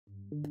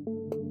How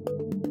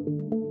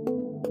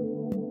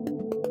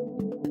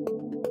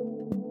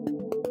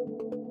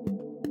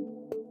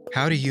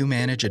do you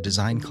manage a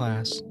design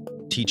class,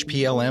 teach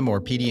PLM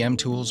or PDM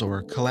tools,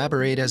 or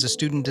collaborate as a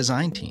student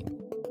design team?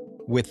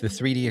 With the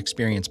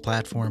 3DEXPERIENCE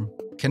platform,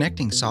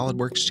 connecting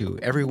SOLIDWORKS to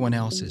everyone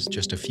else is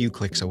just a few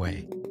clicks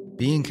away.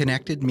 Being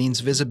connected means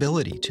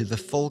visibility to the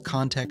full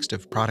context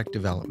of product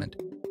development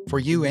for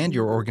you and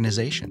your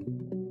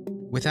organization.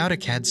 Without a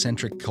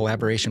CAD-centric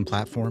collaboration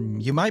platform,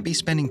 you might be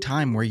spending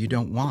time where you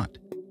don't want.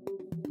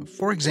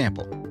 For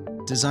example,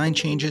 design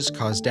changes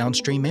cause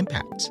downstream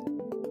impacts.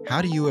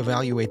 How do you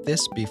evaluate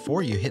this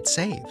before you hit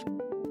save?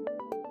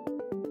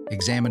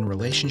 Examine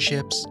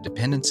relationships,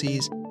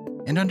 dependencies,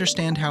 and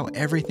understand how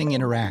everything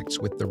interacts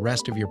with the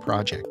rest of your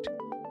project.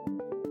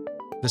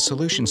 The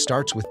solution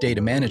starts with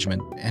data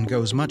management and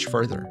goes much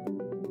further.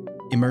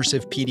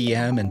 Immersive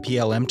PDM and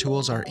PLM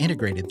tools are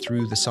integrated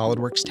through the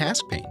SOLIDWORKS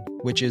task pane,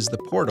 which is the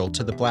portal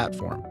to the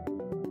platform.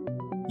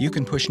 You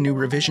can push new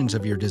revisions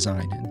of your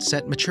design and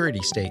set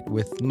maturity state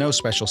with no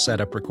special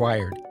setup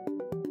required.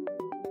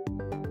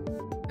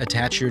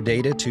 Attach your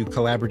data to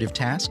collaborative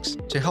tasks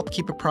to help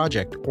keep a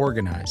project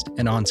organized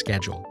and on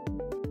schedule.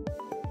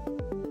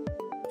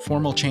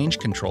 Formal change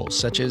controls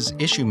such as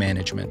issue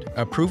management,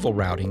 approval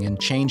routing, and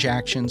change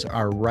actions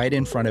are right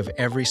in front of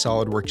every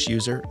SOLIDWORKS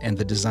user and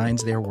the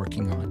designs they're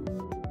working on.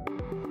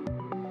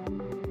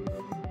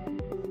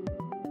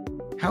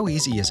 How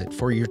easy is it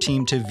for your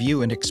team to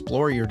view and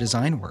explore your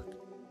design work?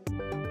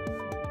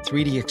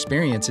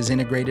 3DEXPERIENCE is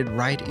integrated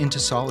right into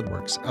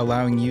SOLIDWORKS,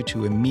 allowing you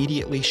to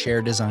immediately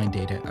share design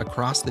data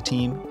across the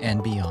team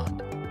and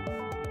beyond.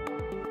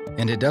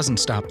 And it doesn't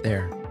stop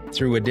there.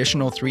 Through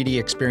additional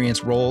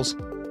 3DEXPERIENCE roles,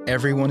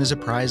 everyone is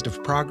apprised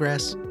of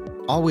progress,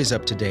 always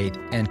up to date,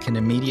 and can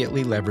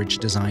immediately leverage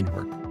design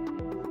work.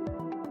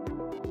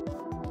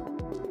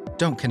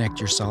 Don't connect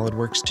your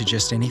SOLIDWORKS to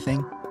just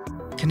anything.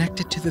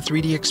 Connect it to the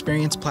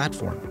 3DEXPERIENCE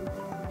platform.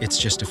 It's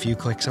just a few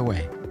clicks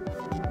away.